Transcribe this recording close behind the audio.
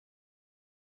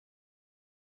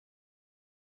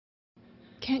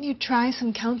Can't you try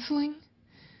some counseling?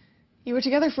 You were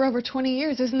together for over 20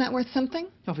 years. Isn't that worth something?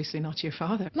 Obviously not your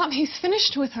father. Mom, he's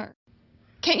finished with her.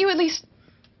 Can't you at least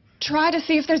try to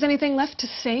see if there's anything left to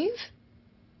save?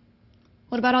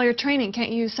 What about all your training?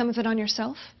 Can't you use some of it on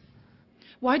yourself?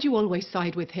 Why do you always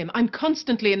side with him? I'm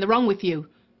constantly in the wrong with you.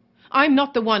 I'm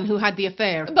not the one who had the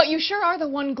affair. But you sure are the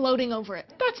one gloating over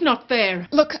it. That's not fair.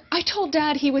 Look, I told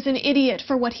Dad he was an idiot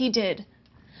for what he did.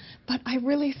 But I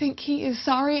really think he is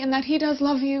sorry and that he does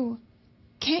love you.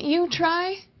 Can't you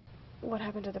try? What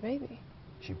happened to the baby?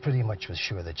 She pretty much was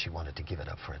sure that she wanted to give it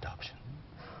up for adoption.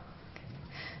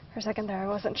 For a second there, I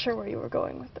wasn't sure where you were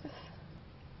going with this.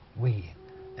 We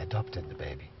adopted the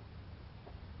baby.